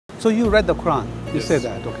So you read the Quran, you Yes. say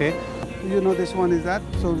that, okay? You know this one is that,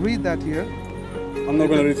 so read that here. I'm not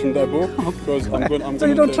going to read from that book because I'm going. So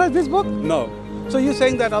you don't trust this book? No. So you're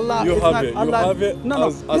saying that Allah You is have not it. Allah. You have it No,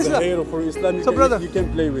 as this is a hero for Islam. So brother, you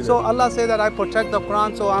can play with so it. Allah say that I protect the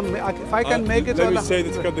Quran, so if I can make it. Let me Allah, say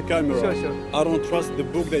this, cut the camera. Sure, sure. I don't trust the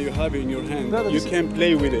book that you have in your hand. Brother, you can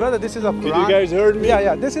play with it. Brother, this is a Quran. Did you guys heard me?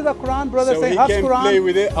 Yeah, this is a Quran, brother. So saying he Hafs can Quran. play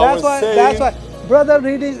with it. That's why, brother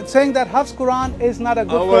saying that Hafs Quran is not a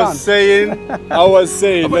good Quran. I was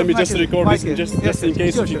saying, let me just Mic it, record mic this it. just in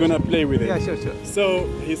case Sure, if you're sure. gonna play with it. Yeah, sure. So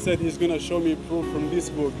he said he's gonna show me proof from this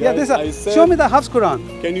book. Yeah, Guys, show me the Hafs Quran.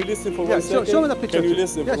 Can you listen for Yeah, one second? show me the picture. Can you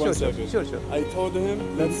listen Yeah, for one sure, second? sure. I told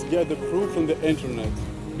him, let's get the proof from the internet.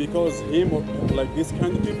 Because like these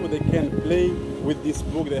kind of people, they can play with this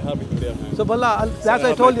book, they have it in their hands. So Allah, that's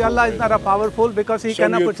why I told you Allah is not a powerful because He Show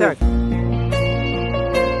me cannot your protect. proof.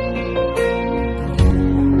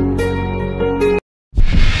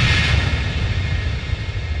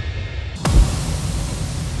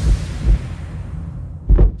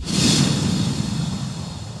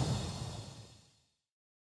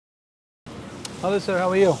 Hello sir, how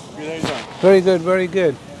are you? Good, how Very good, very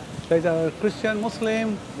good. Guys are Christian,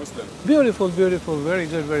 Muslim. Muslim. Beautiful, very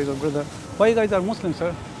good, brother. Why you guys are Muslim,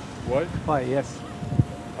 sir? Why? Why? Yes.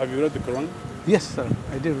 Have you read the Quran? Yes, sir.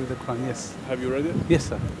 I did read the Quran. Yes. Have you read it? Yes,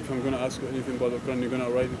 sir. If I'm gonna ask you anything about the Quran, you're gonna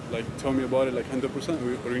write it, like tell me about it like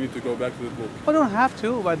 100%, or you need to go back to the book? I don't have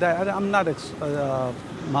to, but I'm not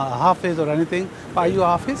Hafiz or anything. Are you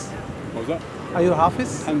Hafiz? What was that? Are you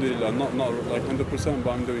Hafiz? Alhamdulillah, not like 100%,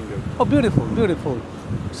 but I'm doing it. Oh, beautiful.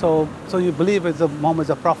 So you believe Muhammad is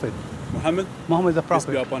a prophet? Muhammad? Muhammad is a Peace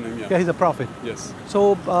prophet. be upon him, yeah. Yeah, he's a prophet. Yes.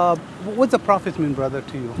 So what's the prophet mean, brother,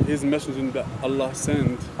 to you? His message that Allah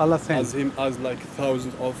sent. Allah sent. As him as like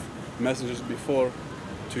thousands of messengers before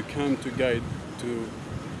to come to guide, to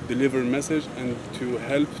deliver message and to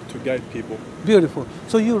help to guide people. Beautiful.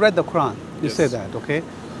 So you read the Quran. You Yes. say that, okay?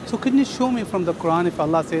 So can you show me from the Quran if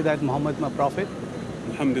Allah say that Muhammad is my prophet?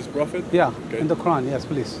 Muhammad is prophet? Yeah, Okay. in the Quran, yes,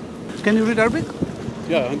 please. Can you read Arabic?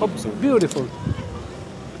 Yeah, Oh, 100%. beautiful.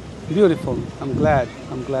 I'm glad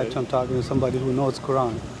I'm talking to somebody who knows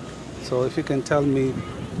Quran. So if you can tell me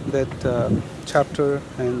that chapter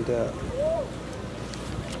and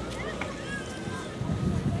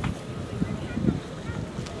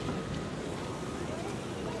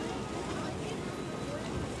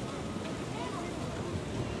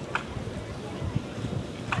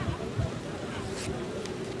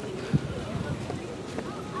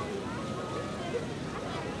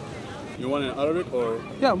You want in Arabic or?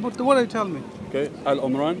 yeah, what do you tell me? Okay,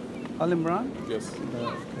 Al-Umran? Al Imran? Yes.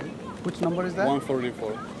 Okay. Which number is that?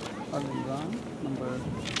 144. Al Imran, number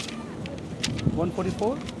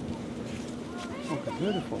 144? Okay,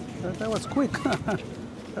 beautiful. That was quick.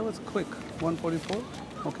 That was quick. 144?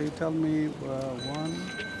 Okay, tell me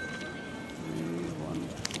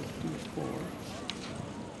 144.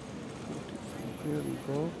 Here we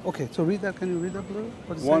go. Okay, so read that. Can you read that, brother?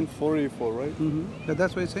 What is 144, right? Mm-hmm.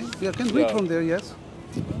 That's what you're saying? Yeah, can read Yeah. from there, yes.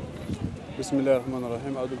 بسم الله الرحمن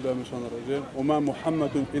الرحيم أعوذ بالله من الشيطان الرجيم وما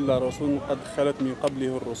محمد إلا رسول قد خلت من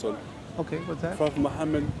قبله الرسل. Okay, what's that? Prophet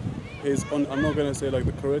Muhammad is on. I'm not gonna say like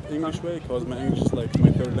the correct English way because my English is like my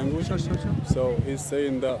third language. Sure. So he's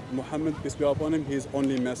saying that Muhammad, peace be upon him, he's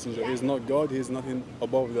only messenger. He's not God. He's nothing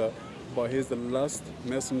above that. But he's the last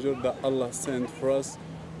messenger that Allah sent for us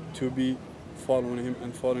to be following him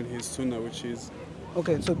and following his sunnah, which is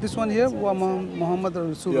Okay, so this one here, Muhammad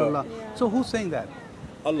Rasulullah. Yeah. So who's saying that?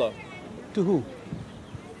 Allah. To who?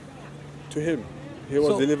 To him. He was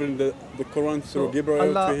So- delivering the Quran through So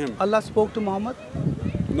Gabriel to him. Allah spoke to Muhammad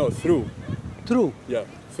No, through. through Yeah.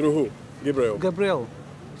 Through who? Gabriel. Gabriel.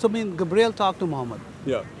 So Gabriel talked to Muhammad.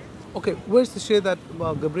 Yeah. Okay, where's the share that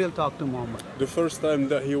Gabriel talked to Muhammad? The first time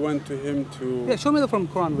that he went to him to... Yeah, show me from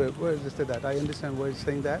Quran where is it that? I understand where it's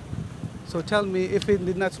saying that. So tell me if he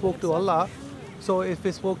did not spoke to Allah, so if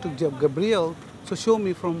he spoke to Gabriel, so show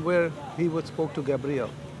me from where he would spoke to Gabriel.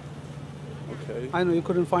 Okay. I know you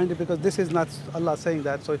couldn't find it because this is not Allah saying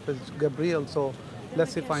that, so if it's Gabriel, so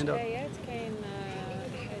let's see, find out.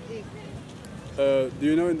 Do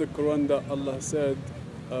you know in the Quran that Allah said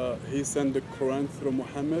he sent the Quran through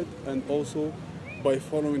Muhammad and also by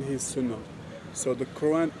following his sunnah. So the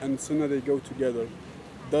Quran and sunnah, they go together.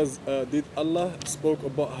 Did Allah spoke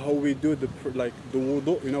about how we do the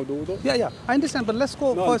wudu, you know the wudu? Yeah, I understand, but let's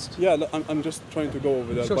go first. Yeah, I'm just trying to go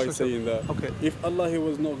over that Sure, by sure. saying that. Okay. If Allah he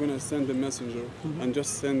was not going to send the messenger and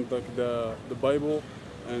just send like the Bible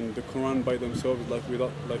and the Quran by themselves, like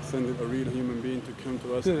without like sending a real human being to come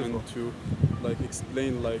to us Beautiful. and to like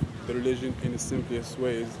explain like the religion in the simplest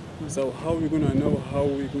ways. So how are we gonna know how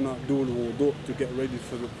we're gonna do wudu to get ready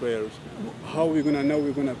for the prayers? How are we gonna know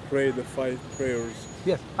we're gonna pray the 5 prayers?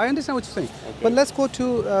 Yes, I understand what you're saying. Okay. But let's go to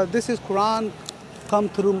this is Quran come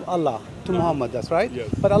through Allah to Muhammad. That's right. Yes.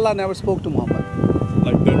 But Allah never spoke to Muhammad.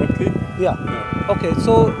 Like directly? Yeah. No. Okay.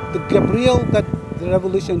 So the Gabriel that the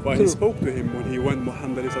revelation But through. he spoke to him when he went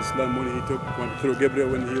Muhammad Islam, when he took through Gabriel,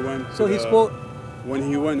 when he went. So to he the- spoke.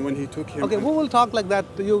 when he took him. Okay, and- we will talk like that.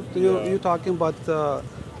 Yeah. You talking about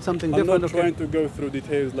something I'm different. not Okay. trying to go through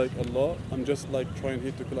details like Allah. I'm just like trying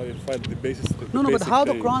here to clarify the basis. No, but basic how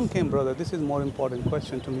the things. Quran came, brother? This is more important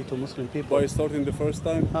question to me, to Muslim people. By starting the first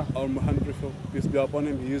time, Huh. our Muhammad, peace be upon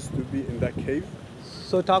him, he used to be in that cave.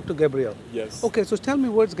 So talk to Gabriel. Yes. Okay, so tell me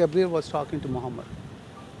words Gabriel was talking to Muhammad.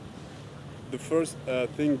 The first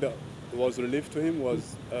thing that was relieved to him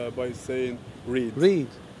was by saying, read. Read.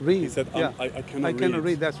 He said, I cannot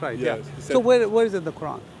read. That's right. Yes. Yeah. He said- So where is it in the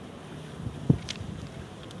Quran?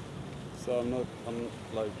 So I'm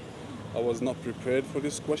like, I was not prepared for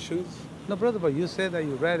these questions. No, brother, but you said that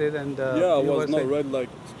you read it and Yeah, I you were was not saying- read like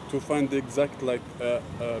to find the exact like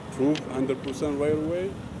proof 100% right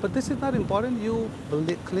away. But this is not important. You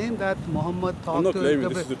claim that Muhammad talked I'm not to claiming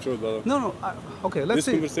Gabriel. this is the truth, brother. No. Okay, let's This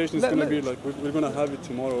see. conversation is going to be like we're going to have it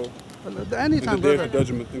tomorrow anytime, in the day brother. of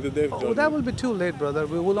judgment. In the day of Oh, judgment. that will be too late, brother.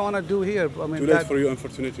 We will want to do here. I mean, Too late for you,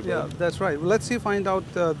 unfortunately, Yeah, brother. that's right. Let's see, find out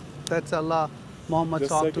that's Allah. Muhammad Just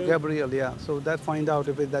talked to second. Gabriel, yeah. So that find out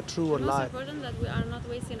if it's that true or Most lie. important that we are not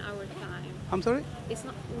wasting our time. I'm sorry? It's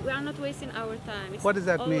not. We are not wasting our time. It's What does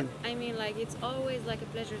that mean? I mean, like it's always like a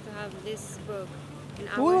pleasure to have this book in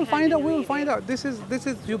our We will hand find out. and We will read find it. out. This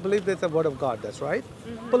is you believe that's the word of God. That's right.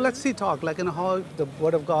 But let's see talk like how the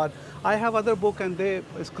word of God. I have other book and they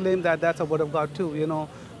claim that that's a word of God too.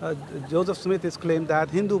 Joseph Smith is claimed that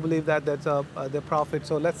Hindu believe that that's the prophet.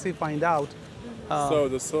 So let's see, find out. So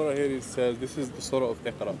the surah here it says this is the surah of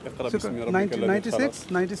Iqra. Iqra bismi rabbika alladhi 96,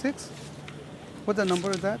 khalaq. 96. What the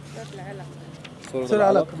number is that? Surah Surah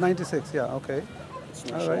Al-Alaq. Alaq, 96. Yeah. Okay. It's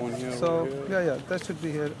not All showing right. here. So over here. yeah, that should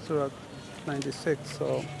be here. Surah 96.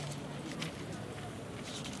 So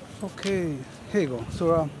okay, here you go.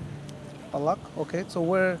 Surah Alaq. Okay. So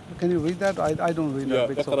where can you read that? I don't read Yeah,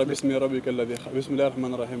 that bit. So اقرأ please. باسم ربك الذي بسم الله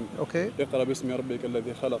الرحمن الرحيم. Okay. اقرأ باسم ربك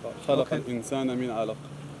الذي خلق Okay. الإنسان من علق.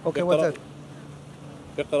 Okay. What's that?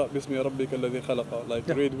 اقرأ باسم ربك الذي خلق. Like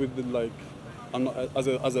Yeah. read with the like. I'm not,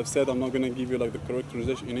 as I've said, I'm not gonna give you like the correct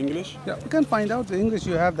translation in English. Yeah, we can find out the English.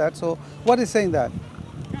 You have that. So what is saying that?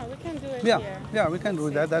 No, we can do it Yeah. here. Yeah, we can do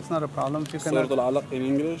that. That's not a problem. If you Surah can. Al-Alaq in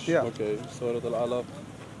English. Yeah. Okay. Surah Al-Alaq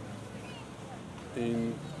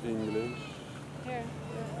in English. Here.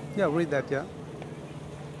 Yeah, read that. Yeah.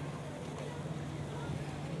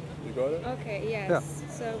 You got it? Okay. Yes. Yeah.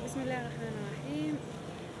 So, Bismillah ar-Rahman ar-Rahim.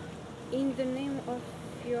 In the name of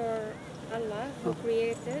your Allah, who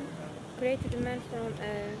created man from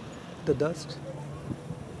The dust.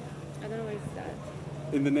 I don't know what is that.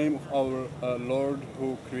 In the name of our Lord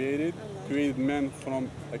who created man from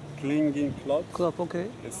a clinging cloth. Club. Okay.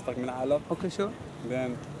 It's stuck min alaq. Okay. Sure.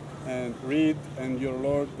 Then and read, and your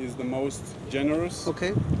Lord is the most generous.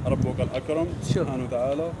 Okay. ربك الأكرم Sure. سبحانه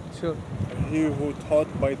وتعالى. Sure. He who taught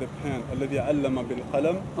by the pen الذي علم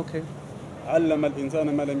بالقلم Okay. علم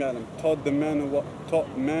الإنسان ما لم يعلم.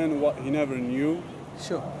 Taught man what he never knew.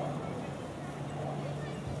 Sure.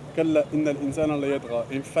 كلا إن الإنسان لا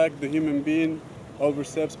يطغى. In fact, the human being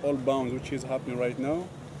oversteps all bounds, which is happening right now.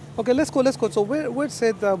 Okay, let's go. So where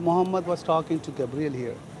said that Muhammad was talking to Gabriel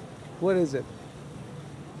here? Where is it?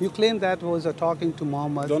 You claim that was talking to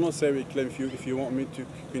Muhammad. Don't not say we claim. If you want me to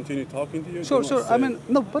continue talking to you, Sure, do not sure. say I mean,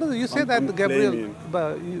 no, brother, you said I'm that Gabriel, claiming.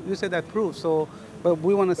 but you said that proof. So, but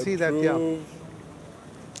we want to see that. Yeah. proof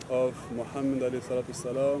of Muhammad alayhi salatu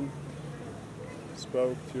salam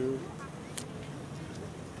spoke to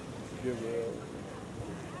Gabriel.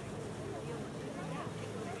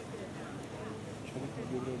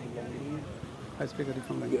 I speak a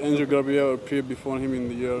different The language. angel Gabriel appeared before him in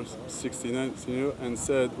the year 69 and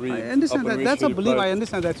said, read. I understand upon that. which That's he a belief. I replied,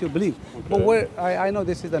 understand that you believe. But Okay. where I know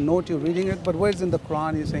this is the note you're reading it, but where's in the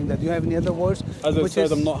Quran you're saying that? Do you have any other words? As I which said,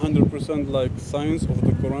 is- I'm not 100% like science of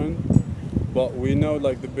the Quran, but we know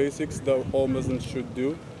like the basics that all Muslims should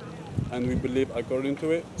do, and we believe according to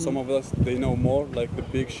it. Some of us, they know more, like the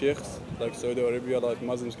big sheikhs, like Saudi Arabia, like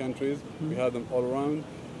Muslim countries. We have them all around,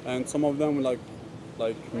 and some of them like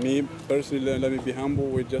me personally, let me be humble,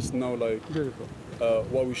 we just know like Beautiful.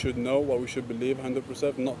 what we should know, what we should believe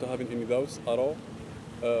 100%, not to having any doubts at all.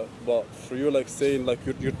 But for you, like saying like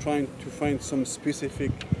you're trying to find some specific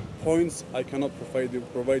points I cannot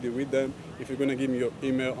provide you with them. If you're gonna give me your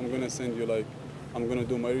email, I'm gonna send you like, I'm gonna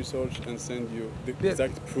do my research and send you the Yeah.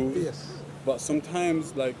 exact proof. Yes. But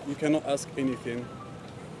sometimes like you cannot ask anything.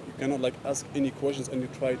 You cannot like ask any questions and you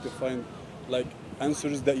try to find like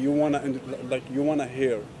answers that you wanna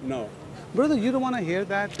hear. No. Brother, you don't want to hear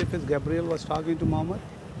that if it's Gabriel was talking to Muhammad?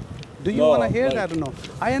 Do you No, want to hear like- that or no?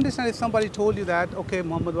 I understand if somebody told you that, okay,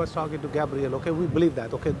 Muhammad was talking to Gabriel, okay, we believe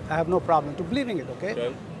that, okay, I have no problem to believing it, okay?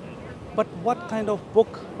 Okay. But what kind of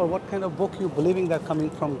book or what kind of book you believing that coming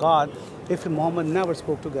from God if Muhammad never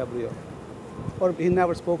spoke to Gabriel or he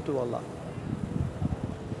never spoke to Allah?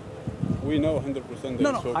 We know 100% that No,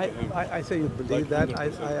 you no, spoke to him. I say you believe Like that.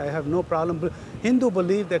 100%. I have no problem. But Hindu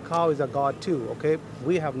believe that cow is a god too, okay?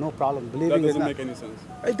 We have no problem That believing it. doesn't Not. make any sense.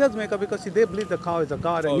 It does make up because see, they believe the cow is a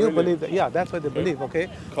god and Oh, you really? believe that, yeah, that's what they Okay. believe, okay?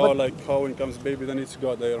 Cow, But- like cow when comes baby, then it's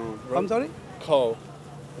God later on. Right? I'm sorry? Cow,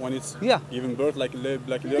 when it's Yeah. given birth, like little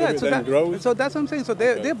Yeah, bit, so, then grows. so that's what I'm saying. So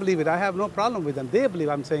they, Okay. they believe it. I have no problem with them. They believe.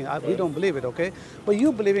 I'm saying we Right. don't believe it. Okay, but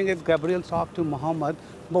you believing it? Gabriel talked to Muhammad,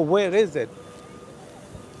 but where is it?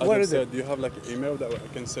 As Where I is said, it? do you have like an email that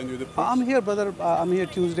I can send you the proof? I'm here, brother. I'm here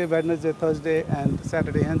Tuesday, Wednesday, Thursday, and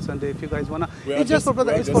Saturday and Sunday. If you guys wanna, We are it's just for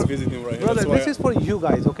brother. we are It's just for visiting right here. brother. That's why This is for you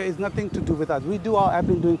guys. Okay, it's nothing to do with us. We do. I've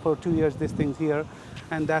been doing for 2 years these things here,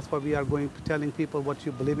 and that's why we are going telling people what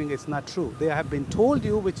you're believing is not true. They have been told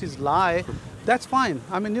you, which is lie. That's fine.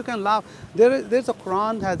 I mean, you can laugh. There's a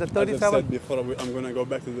Quran has a As I 37. said before, I'm gonna go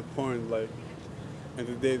back to the point, like, in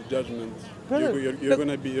the day of judgment, Brother, you're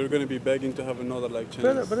gonna be begging to have another like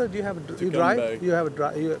chance. Brother, do you have to you come drive? back. You have a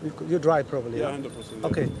drive. You drive probably. Yeah, huh? 100%.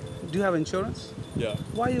 Okay. Do you have insurance? Yeah.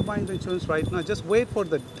 Why are you buying the insurance right now? Just wait for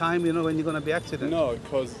the time when you're gonna be accident. No,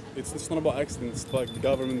 because it's not about accidents. It's like the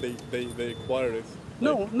government they acquire it.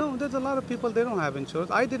 Like, No, there's a lot of people they don't have insurance.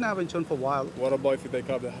 I didn't have insurance for a while. What about if they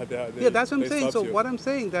have Yeah, that's what I'm they saying. stop So you? what I'm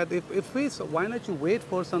saying that if we so why not you wait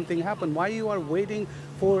for something happen? Why you are waiting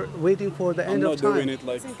for the I'm end not of time? doing it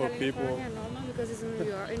like It's in for people. California normal because it's in New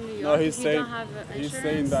York. In New York, No, if you don't have he's insurance,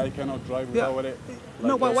 saying that I cannot drive Yeah. without it.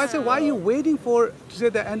 No, but why say why are you waiting for to say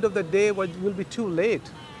the end of the day what will be too late?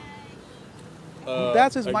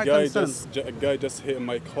 That is my concern. A guy just hit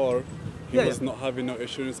my car. He Yeah, was yeah. not having no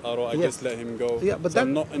insurance at all. I Yes. just let him go. Yeah, but So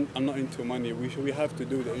that- I'm not into money. We have to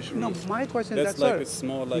do the No, insurance. my question That's is like sir, a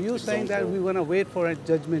small like you saying that example. we're gonna wait for a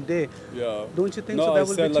judgment day. Yeah. Don't you think no, so? That I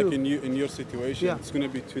will said be like too. in your situation, Yeah. it's gonna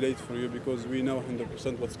be too late for you because we know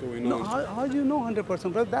 100% what's going No, on. how you know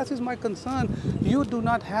 100%, brother? That is my concern. You do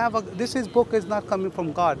not have this book is not coming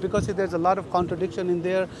from God because see, there's a lot of contradiction in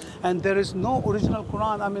there, and there is no original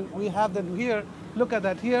Quran. I mean, we have that here. Look at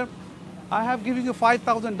that here. I have given you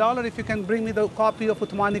 $5,000 if you can bring me the copy of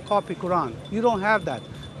Uthmani copy Quran. You don't have that.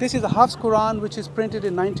 This is a Hafs Quran which is printed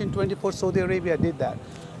in 1924. Saudi Arabia did that.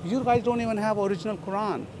 You guys don't even have original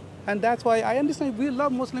Quran. And that's why I understand we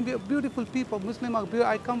love Muslim, we are beautiful people. Muslim are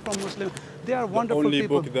I come from Muslim. They are The wonderful only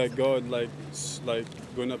people. book that God like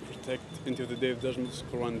gonna protect into the day of judgment is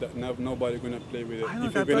Quran. That nobody gonna play with it. I know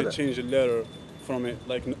If that, you're gonna brother. change a letter from it,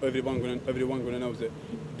 like everyone gonna knows it.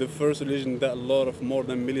 The first religion that a lot of more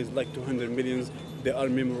than millions, like 200 millions, they are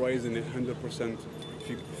memorizing it 100%.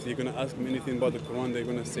 If you're gonna ask them anything about the Quran, they're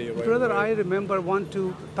gonna say it right Brother, away. I remember 1 to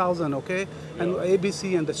 1000, okay, and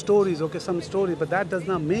ABC and the stories, okay, some stories, but that does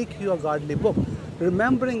not make you a godly book.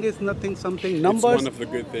 Remembering is nothing, something It's numbers. one of the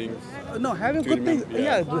good things. No, having to good things, remember,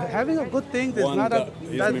 yeah, yeah. having a good thing is One not a that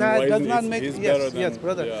he's that does memorizing not is- make is better yes, than- yes,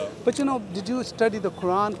 brother. yeah. But did you study the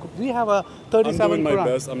Quran? We have a I'm 37 doing my Quran.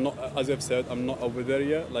 best. I'm not, as I've said, I'm not over there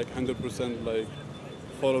yet. Like 100%, like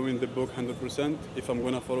following the book 100%. If I'm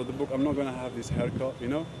gonna follow the book, I'm not gonna have this haircut.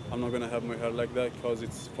 I'm not gonna have my hair like that because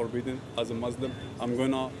it's forbidden as a Muslim. I'm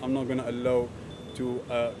not gonna allow to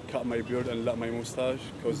cut my beard and let my mustache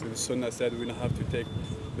because the Sunnah said we don't have to take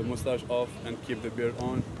the mustache off and keep the beard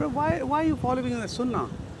on. Bro, why are you following the Sunnah?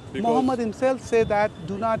 Because- Muhammad himself said that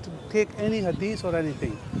do not take any hadith or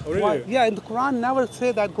anything. Oh, really? Why? Yeah, in the Quran never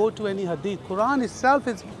say that go to any hadith. Quran itself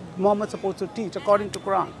is Muhammad supposed to teach according to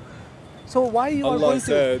Quran. So why you are Allah going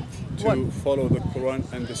said to to what? follow the Quran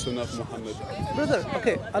and the Sunnah of Muhammad. Brother,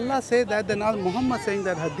 okay, Allah said that, then Muhammad saying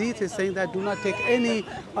that hadith is saying that do not take any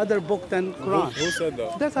other book than Quran. Who said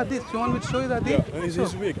that? That's hadith. You want me to show you the Yeah, hadith?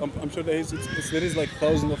 he's weak. I'm sure that there is like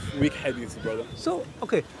thousands of weak hadiths, brother. So,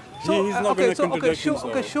 okay. He's not gonna contradict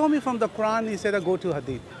himself. show me from the Quran he said go to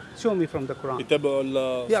hadith. Show me from the Quran.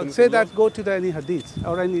 يتبعوا Yeah, سنة say الله. that, go to the any hadith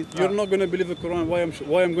or any... You're not going to believe the Quran.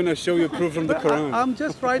 Why I'm going to show you proof from the Quran? I'm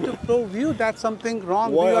just trying to prove you that something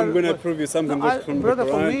wrong. Why You I'm are- going to prove you something No, from brother,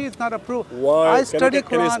 the Quran? for me, it's not a proof. Why? I study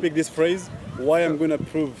can I Quran. speak this phrase? Why I'm going to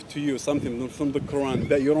prove to you something from the Quran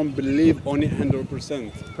that you don't believe on it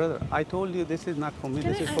 100%? Brother, I told you this is not for me.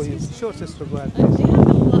 Can This I is for ask you. you something? Sure, sister, go ahead. Do you have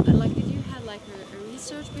a lot, like, did you have like a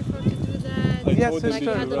research before to do that? I Yes, told you like,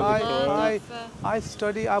 sister. you had a I- lot of, I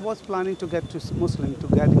study. I was planning to get to Muslim, to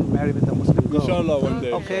getting married with a Muslim girl. Inshallah, one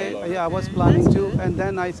day. Okay, inshallah. yeah, I was Okay, planning that's to, good. and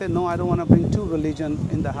then I said, no, I don't want to bring two religion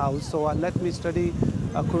in the house, so let me study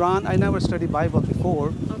Quran. I never studied Bible before,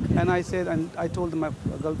 Okay. and I said, and I told my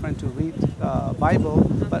girlfriend to read Bible,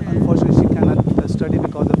 but Okay. unfortunately she cannot study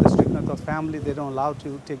because of the strictness of family. They don't allow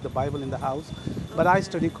to take the Bible in the house. But I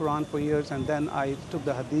studied Quran for years, and then I took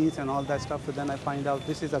the hadith and all that stuff, and then I find out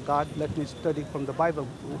this is a God, let me study from the Bible.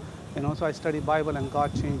 You know, so I studied Bible and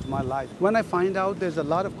God changed my life. When I find out there's a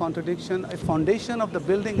lot of contradiction, a foundation of the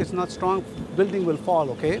building is not strong, building will fall,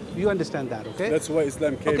 okay? You understand that, okay? That's why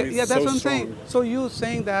Islam came. Okay, is yeah, that's so what I'm strong saying. So you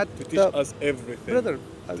saying that to teach us everything. brother,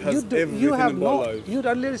 It has you everything have about no, life. you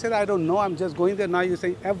earlier said I don't know, I'm just going there, now you're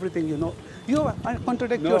saying everything you know. You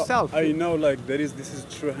contradict No, yourself. I know, like this is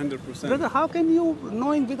true 100%. Brother, how can you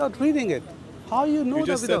knowing without reading it? How you know You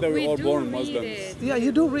that just said without... that we're We all do born read Muslims. it. Yeah,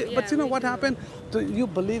 you do read, but Yeah, you know we what do. happened? So you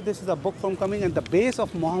believe this is a book from coming, and the base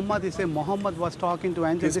of Muhammad, they say Muhammad was talking to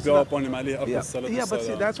angels. Peace This be is a- upon him, alayhi Yeah, afdal salatu yeah, but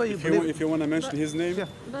see, wassalam. that's why you if believe- if you want to mention But- his name,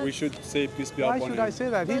 Yeah. we should say peace be Why upon should him. I say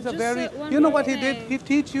that? But He's a just very... one You know more what he did? thing.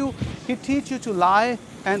 He teach you to lie,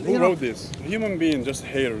 and Who you know... wrote this? Human being, just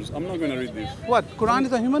haters. I'm not going to read this. What? Quran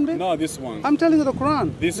is a human being? No, this one. I'm telling you the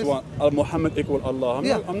Quran. This one, Muhammad equal Allah.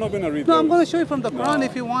 I'm not going to read No, those. I'm going to show you from the Quran No.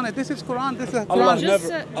 if you want it. This is Quran. This is a Allah Quran.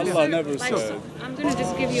 never- Allah never like, said. I'm gonna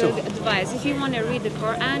just give you advice. If you want to read the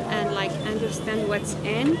Quran and like understand what's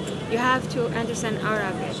in, you have to understand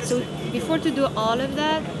Arabic. So before to do all of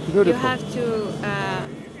that, you Beautiful. have to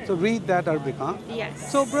So read that Arabic, huh?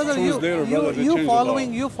 yes. So brother, Translator, brother, they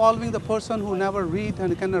changed you following the person who never read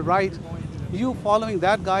and cannot write. You following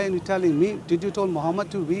that guy and you telling me, did you told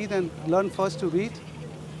Muhammad to read and learn first to read?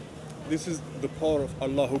 This is the power of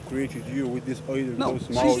Allah who created you with this oil, No, those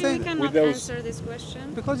she's mouths, we saying- cannot with those. answer this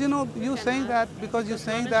question. Because you know, you saying that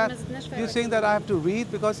you saying that I have to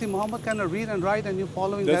read because see Muhammad cannot read and write and you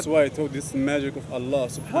following That's that. why I told this magic of Allah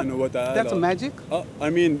subhanahu wa ta'ala. That's a magic? I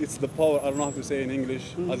mean, it's the power. I don't know how to say in English.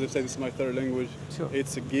 As I said, it's my third language. Sure.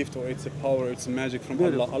 It's a gift or it's a power. It's magic from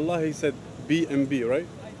Beautiful. Allah. Allah, He said, be and be, right?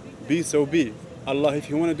 Be, so be. Allah, if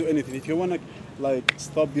you want to do anything, if you want to like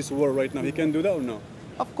stop this war right now, He can do that or no?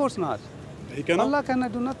 Of course not. He cannot. Allah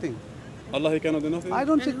cannot do nothing. Allah, He cannot do nothing. I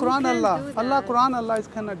don't And see who Quran can Allah. do Allah that? Quran Allah is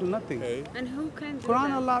cannot do nothing. Okay. And who can do Quran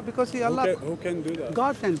that? Allah because see Allah Who can do that?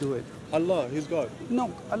 God can do it. Allah, He's God.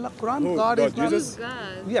 No, Allah Quran Who? God is God, not. Jesus? Who's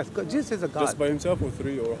God? Yes, Jesus is a God. Just by Himself or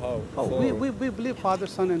three or how? Oh, Four? we believe Father,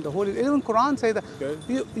 Son, and the Holy. Even Quran say that.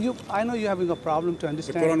 Okay. I know you're having a problem to The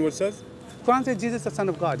understand. Quran what says? Quran says Jesus is the Son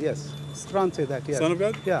of God. Yes, Quran say that. Yes. Son of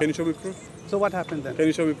God? Yeah. Can you show me proof? So what happened then? Can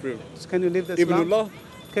you show me proof? Can you leave the Islam? Ibnullah?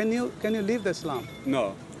 Can you leave the Islam?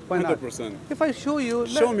 No. Why not? 100%. If I show you,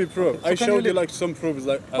 Show me proof. Okay, so I can showed you leave- like some proofs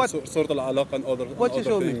like What? Surat al-Alaq and other, What you other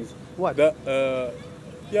show me? things. What? That,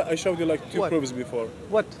 yeah, I showed you like two What? proofs before.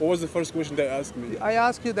 What? What was the first question they asked me? I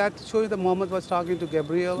asked you that. Show you that Muhammad was talking to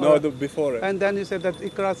Gabriel. No, or- before it. and then you said that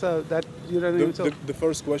Ikra, that you don't The, even. So the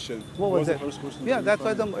first question. what was the it? first question? Yeah, that that's you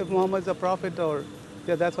why found? if Muhammad is a prophet or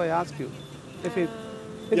yeah, that's why I asked you. If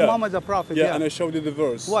Yeah. Muhammad is a prophet, Yeah, yeah. and I showed you the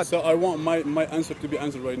verse. What? So I want my answer to be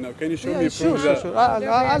answered right now. Can you show Yeah, me sure, proof sure, that? sure. They're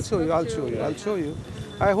I'll very show you. I'll show you. yeah. I'll show you.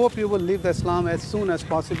 I hope you will leave the Islam as soon as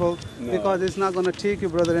possible No. because it's not going to take you,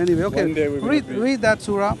 brother, anyway. Okay, One day we're gonna read be- read that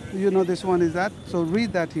surah. You know this one is that. So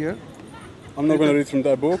read that here. I'm not going to read from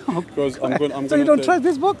that book because I'm going. So you don't trust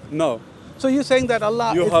this book? No, So you're saying that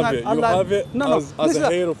Allah you it's have not it. Allah. You have it No, no. as listen,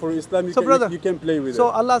 a hero for Islam. You, So can, brother, you can play with so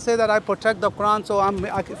it. Allah say that I protect the Quran. So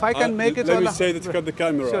if I can make it. Let so me Allah, say that to cut the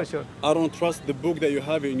camera. Sure, sure. I don't trust the book that you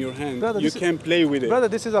have in your hand. Brother, you this is- can play with it. Brother,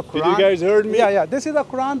 this is a Did Quran. you guys heard me? Yeah, yeah. This is a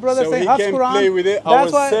Quran, brother. So saying he Hafs can Quran. play with it. I That's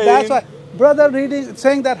was why. saying- That's why. Brother reading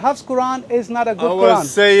saying that Hafs Quran is not a good I Quran.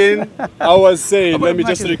 was saying, let me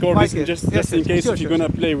just Mike it, record Mike this it. just Yes, in yes, case sure, if you're sure, gonna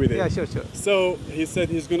play with it. Yeah, sure, sure. So he said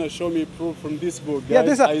he's gonna show me proof from this book. Yeah,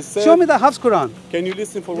 Guys, this. I said, Show me the Hafs Quran. Can you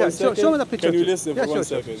listen for Yeah, one second? show me the picture, Can you please. listen Yeah, for sure, one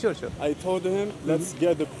sure, second? sure, sure. I told him, let's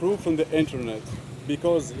get the proof from the internet.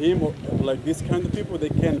 Because him, like these kind of people, they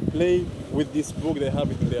can play with this book, they have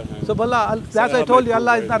it in their hands. So, Bala, that's why I have told my you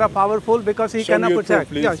Allah proof is right not a powerful because He Show me cannot your protect. proof,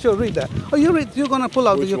 please. Yeah, sure, read that. Oh, you read. You're gonna pull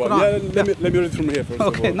out Which your one? Quran. Yeah, let me read from here first of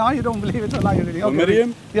Okay, all. now you don't believe it, so now you're reading. Oh, Okay, Maryam?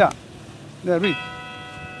 read. Yeah. Yeah, read.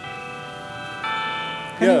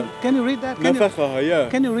 Can you read that? نفخها, yeah.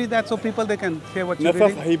 Can you read that so people they can hear what you're نفخ,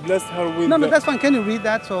 reading? he blessed her with No, that's fine. Can you read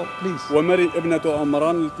that? So please. ومريم ابنة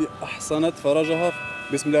عمران التي أحصنت فرجها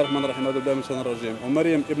بسم الله الرحمن الرحيم. أعوذ بالله من الشيطان الرجيم.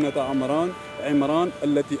 ومريم ابنة عمران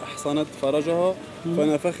التي أحصنت فرجها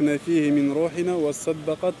فنفخنا فيه من روحنا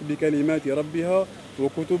وصدقت بكلمات ربها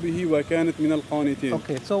وكتبه وكانت من القانتين.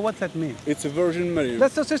 Okay, so what's that mean? It's a Virgin Maryam.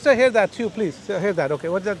 Let's the sister hear that too, please. Hear that. Okay,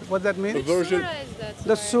 what that mean? A virgin. Surah is that?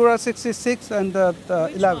 The Sorry. Surah 66 and the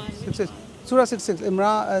Which 11. one? 66. Surah 66,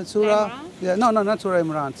 Imran, Surah. Imran? Yeah, no, not Surah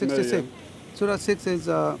Imran. 66. Maryam. Surah 6 is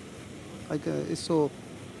like it's so.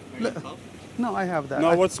 No, I have that.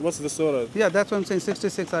 No, what's the surah? Yeah, that's what I'm saying.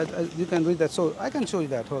 66. You can read that. So I can show you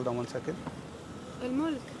that. Hold on one second.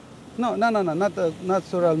 Al-Mulk. No, not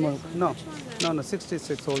Surah Al-Mulk. No, Which one then? no,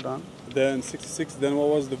 66. Hold on. Then 66. Then what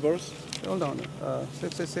was the verse? Hold on.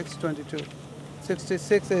 66, 22.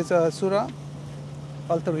 66 is Surah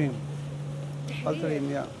Al-Tarhim.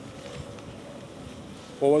 Al-Tarhim, yeah.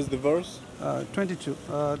 What was the verse? 22.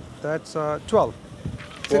 That's 12.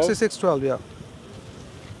 66, 12, yeah.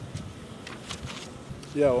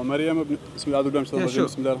 Yeah, ومريم ابن بسم الله الرحمن الرحيم. Yeah, sure.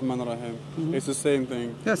 بسم الله الرحمن الرحيم. It's the same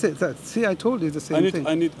thing. Yeah, see, I told you the same thing.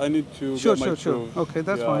 I need to Sure, get my sure. proof. Okay,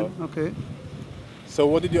 that's Yeah. fine. Okay. So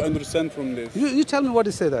what did you understand from this? You tell me what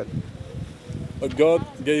you say that. God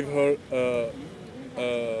gave her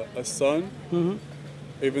a son,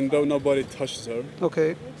 even though nobody touches her.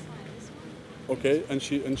 Okay, Okay, and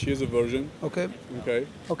she is a virgin. okay, Okay,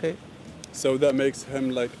 okay. so that makes him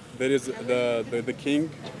like there is the king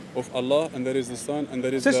of Allah, and there is the son, and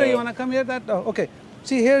there is Sister, the, you want to come here? That okay.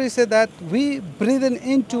 See, here he said that we breathe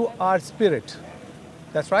into our spirit.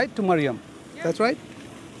 That's right, to Maryam. That's right?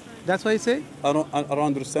 That's what he say? I don't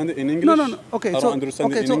understand it in English. No. Okay, I so don't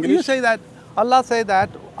understand okay, it in so English. you say that Allah say that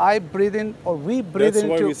I breathe in or we breathe That's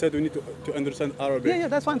into. why we said we need to understand Arabic. Yeah,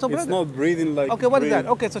 that's fine. So It's brother. not breathing like. Okay, what is that?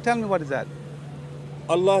 breathe. Okay, so tell me what is that?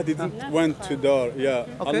 Allah didn't went to there. Yeah,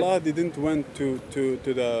 Okay. Allah didn't went to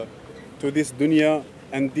this dunya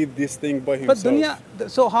and did this thing by But himself. dunya,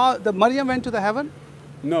 so how the Maryam went to the heaven?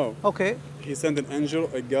 No. Okay. He sent an angel,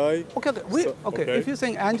 a guy. Okay. So- okay. okay. If you're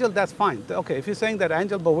saying angel, that's fine. Okay. If you're saying that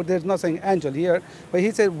angel, but there's not saying angel here. But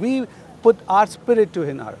he said we put our spirit to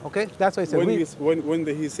in her. Okay. That's what he said. When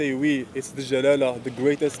he say we, it's the Jalala, the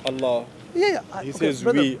greatest Allah. Yeah. He okay, says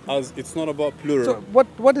brother. we, as it's not about plural. So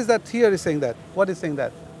what is that here? Is saying that? What is saying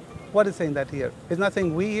that? What is saying that here? It's not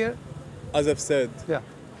saying we here. As I've said, Yeah.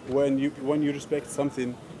 when you respect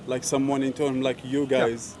something, like someone in term, like you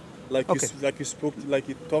guys, like Okay. you spoke, like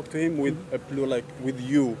you talk to him with a plural, like with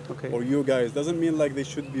you Okay. or you guys, doesn't mean like they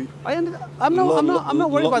should be. I'm not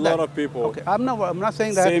worried about that. lot of people. Okay. I'm not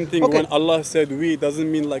saying that. Same thing Okay. when Allah said we, doesn't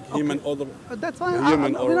mean like him and other. That's fine.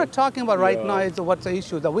 human We're or- not talking about right Yeah. now. It's what's the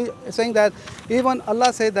issue. That we saying that even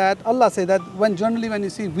Allah say that when generally when you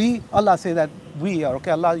see we, Allah say that we are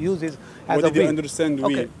okay. Allah uses as What a did you we. understand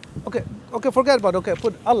we? Okay. Forget about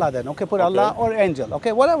put Allah then. Okay, put Allah or angel.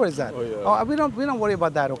 Okay, whatever is that. Oh, yeah. We don't worry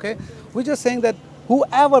about that. Okay, we're just saying that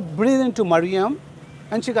whoever breathed into Maryam,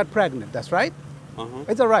 and she got pregnant. That's right.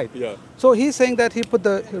 Is that right? Yeah. So he's saying that he put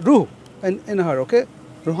the ruh in her. Okay,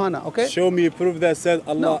 Ruhana. Okay. Show me proof that said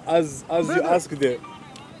Allah as you Brother. asked it.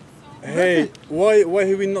 Hey, why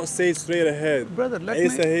he will not say it straight ahead? Brother, let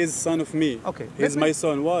Isa, me- he's son of me. Okay, He's let my me-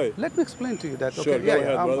 son. Why? Let me explain to you that. Sure, Okay, go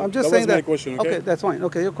ahead, brother. I'm just That saying was my that. question, okay? That's fine.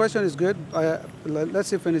 Okay, your question is good. Let's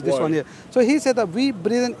see finish this Why? one here. So he said that we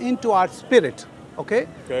breathe into our spirit. Okay.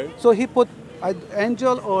 Okay. So he put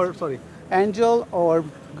angel or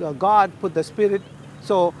God put the spirit.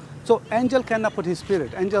 So angel cannot put his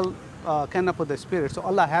spirit. Angel cannot put the spirit. So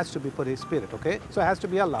Allah has to be put his spirit. Okay. So it has to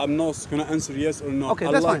be Allah. I'm not gonna answer yes or no.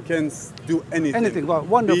 Okay, that's Allah fine. can do anything. Anything. Well,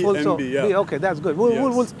 wonderful. B and So B, yeah. B, okay, that's good. We'll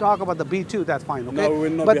Yes. talk about the B too. That's fine. Okay. No, we will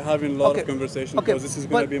not But- be having a lot okay, of conversation okay, because this is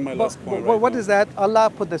gonna but- be my but- last point. but right what now. is that? Allah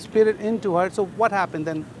put the spirit into her. So what happened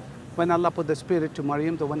then? When Allah put the spirit to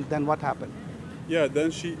Maryam, then what happened? Yeah, then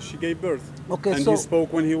she gave birth. Okay, and so- he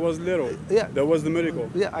spoke when he was little. Yeah. That was the miracle.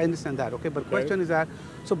 Yeah, I understand that. Okay, but question is that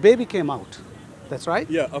so baby came out. That's right.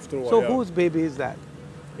 Yeah, after a while. So yeah. whose baby is that?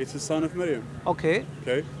 It's the son of Maryam. Okay.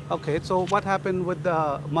 Okay. Okay. So what happened with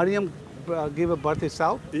Maryam gave a birth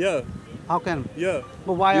itself? Yeah. How can? Yeah.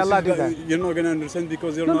 But why This Allah is did that? You're not gonna understand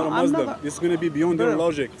because you're No, not no, a I'm Muslim. not It's gonna be beyond your Brother.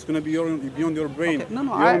 logic. It's gonna be beyond your brain. Okay. No, You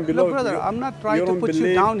don't no, believe- brother. you- I'm not trying you to don't put you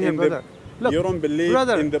believe down here, in the- brother. Look, you don't believe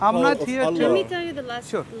brother, in the I'm power not of here to- Allah. Let me tell you the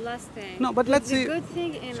Sure. last thing. No, but let's the see- good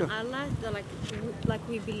thing in Sure. Allah, like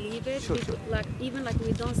we believe it. Sure, sure. Like even like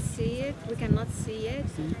we don't see it, we cannot see it.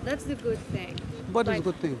 That's the good thing. What is Like,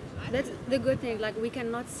 good thing? That's the good thing. Like we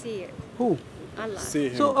cannot see it. Who? Allah. See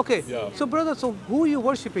him. So okay. Yeah. So brother, so who are you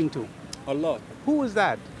worshiping to? Allah. Who is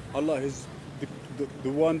that? Allah is the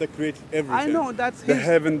one that created everything. I know that's the his.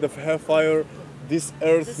 heaven, the hellfire, this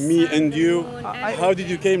earth, The me sun, and the you. moon, How did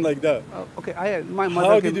you came like that? Okay, my mother.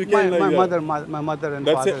 How did you came like that? My mother and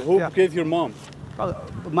That's father. it. Who yeah. created your mom?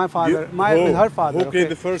 My father. Who? Her father. Who created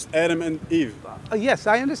okay. the first Adam and Eve? Yes,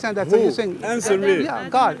 I understand that. Who? So you're saying Answer me. Yeah,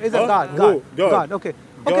 God is a Huh? God. Who? God. Okay.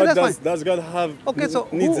 Okay, God that's fine. does God have Okay, so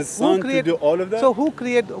needs who, a son to do all of that? So who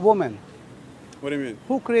created woman? What do you mean?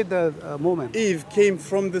 Who created the woman? Eve came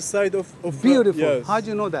from the side of Beautiful. yes. How do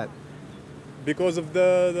you know that? Because of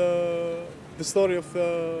the story of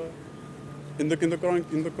in the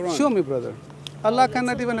Quran. Show me, brother. Allah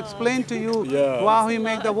cannot even explain to you Yeah. how He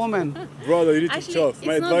made the woman. Brother, you need to Actually, talk. it's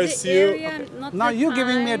My not advice the to you. area, not Now the you're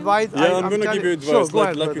giving me time. advice. Yeah, I'm gonna telling- give you advice, Sure, go like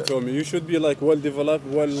ahead, you brother. told me. You should be like well developed,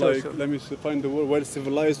 Sure, like sure. let me find the word, well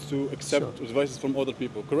civilized to accept advices from other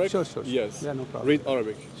people. Correct? Sure, sure, sure. Yes. Yeah, no problem. Read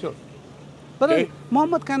Arabic. Sure. But Okay.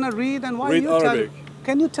 Muhammad cannot read, and why Read you tell? Arabic.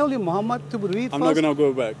 Can you tell him Muhammad to read I'm first? not gonna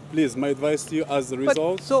go back. Please, my advice to you as a But,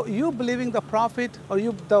 result. so you believing the Prophet, or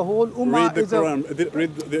you the whole Ummah Read the is Quran.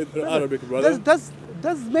 Read the Arabic, brother.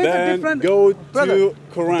 Does make a Then difference? go brother, to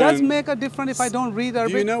Quran. Does make a difference if I don't read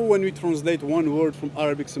Arabic? Do you know when we translate one word from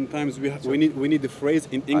Arabic, sometimes we need the phrase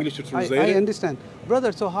in English to translate I it? understand,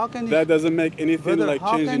 brother. So how can you? That doesn't make anything brother, like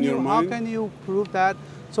how change can in you? your How mind. can you prove that?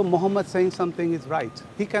 So Muhammad saying something is right.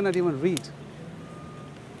 He cannot even read.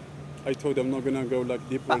 I told you I'm not gonna go like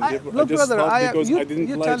deeper and I- deeper. look, I just brother, stopped because you- I didn't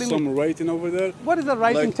you're like telling me- some writing over there. What is the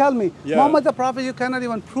writing? Like, Tell me. yeah. Muhammad the Prophet. You cannot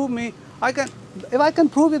even prove me. I can. If I can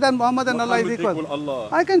prove you that Muhammad and Allah is Muhammad equal, equal Allah.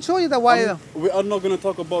 I can show you the why. We are not gonna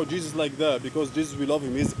talk about Jesus like that because Jesus, we love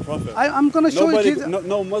him. He's a prophet. I'm going to show Nobody, you Jesus.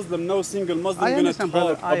 no Muslim, no single Muslim I gonna understand,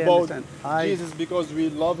 brother. talk I about understand. Jesus because we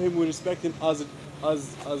love him, we respect him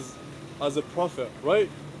as a prophet, right?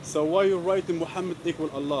 So why you writing Muhammad equal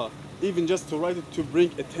Allah? Even just to write it to bring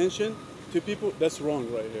attention to people, that's wrong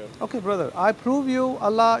right here. Okay, brother. I prove you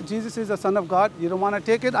Allah, Jesus is the Son of God. You don't want to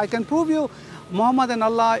take it. I can prove you Muhammad and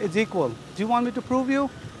Allah is equal. Do you want me to prove you?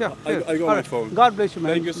 Yeah. I here. got All my right. phone. God bless you,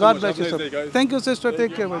 man. Thank you so God much. bless Have a you, nice sir. day, guys. Thank you, sister. Thank Take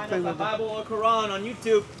you. care. Find Thank the you. Bible or Quran on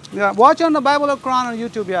YouTube. Yeah. Watch on the Bible or Quran on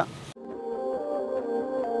YouTube. Yeah.